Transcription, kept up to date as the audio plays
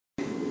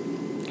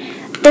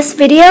This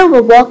video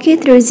will walk you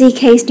through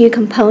ZK's new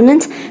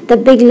component, the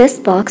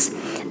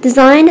Biglistbox,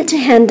 designed to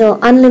handle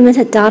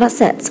unlimited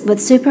datasets with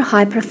super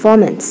high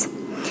performance.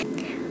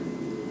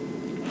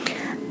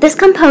 This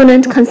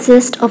component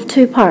consists of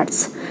two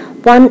parts.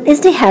 One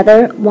is the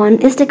header, one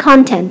is the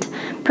content,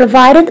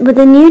 provided with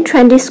a new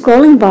trendy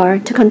scrolling bar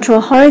to control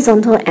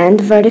horizontal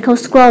and vertical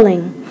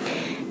scrolling.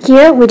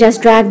 Here we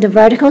just drag the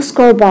vertical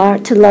scroll bar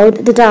to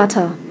load the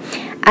data.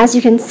 As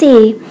you can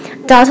see,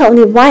 data on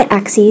the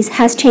y-axis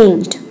has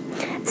changed.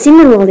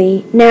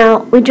 Similarly,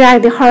 now we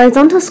drag the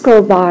horizontal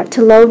scroll bar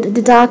to load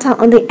the data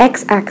on the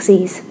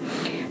x-axis.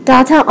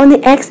 Data on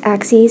the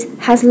x-axis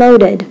has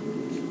loaded.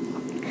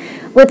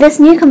 With this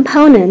new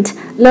component,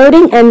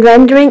 loading and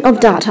rendering of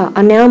data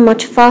are now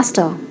much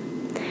faster.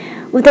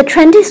 With the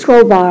trendy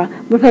scroll bar,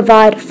 we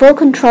provide four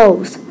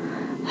controls: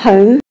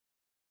 Home,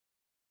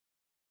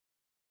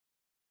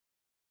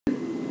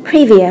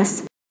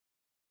 Previous,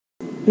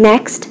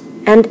 Next,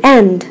 and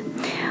End.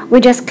 We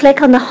just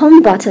click on the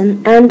Home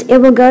button and it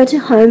will go to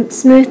Home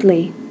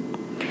smoothly.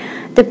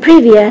 The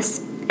Previous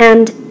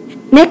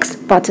and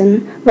Next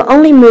button will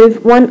only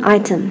move one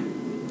item.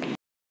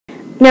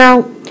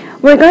 Now,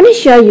 we're going to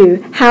show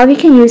you how we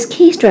can use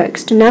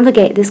keystrokes to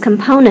navigate this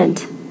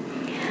component.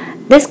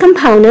 This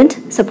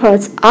component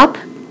supports up,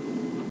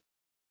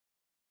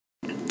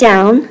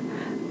 down,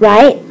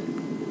 right,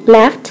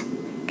 left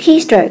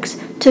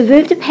keystrokes to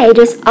move the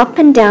pages up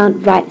and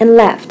down, right and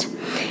left.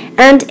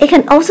 And it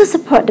can also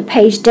support the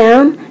page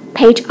down,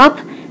 page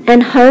up,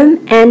 and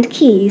home and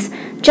keys,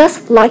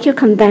 just like your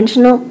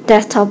conventional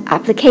desktop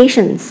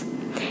applications.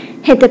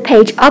 Hit the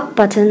page up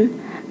button,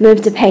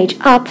 moves the page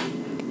up.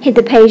 Hit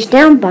the page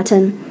down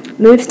button,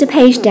 moves the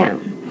page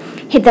down.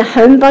 Hit the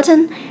home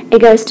button,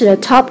 it goes to the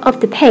top of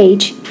the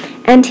page,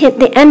 and hit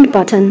the end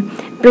button,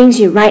 brings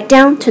you right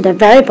down to the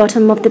very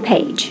bottom of the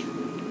page.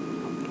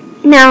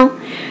 Now,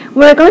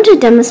 we're going to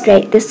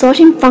demonstrate the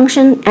sorting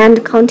function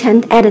and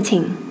content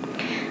editing.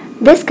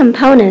 This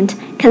component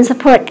can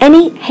support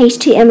any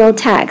HTML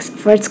tags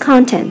for its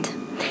content.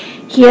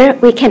 Here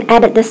we can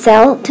edit the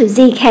cell to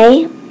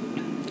ZK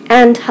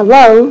and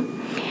hello.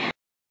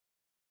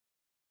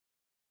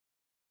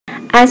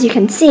 As you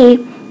can see,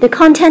 the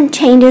content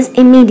changes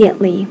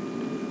immediately.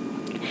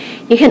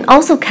 You can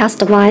also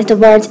customize the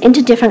words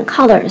into different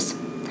colors.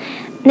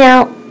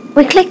 Now,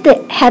 we click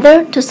the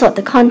header to sort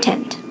the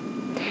content.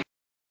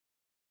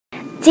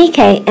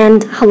 ZK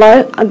and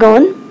hello are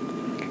gone.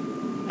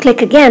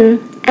 Click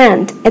again,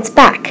 and it's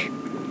back.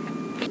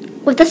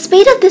 With the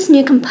speed of this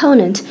new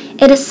component,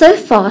 it is so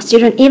fast you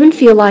don't even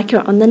feel like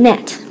you're on the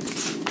net.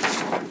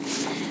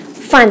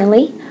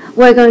 Finally,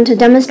 we're going to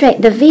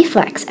demonstrate the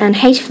VFlex and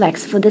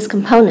HFlex for this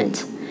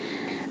component.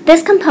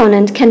 This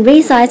component can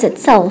resize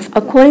itself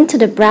according to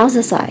the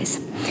browser size.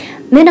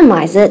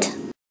 Minimize it,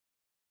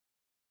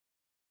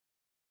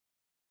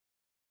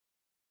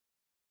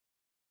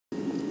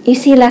 you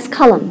see less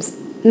columns.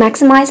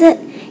 Maximize it,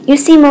 you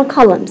see more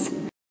columns.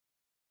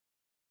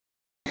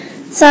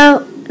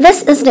 So,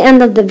 this is the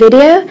end of the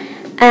video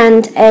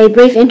and a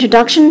brief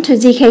introduction to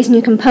ZK's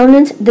new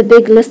component, the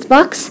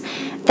Biglistbox.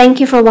 Thank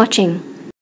you for watching.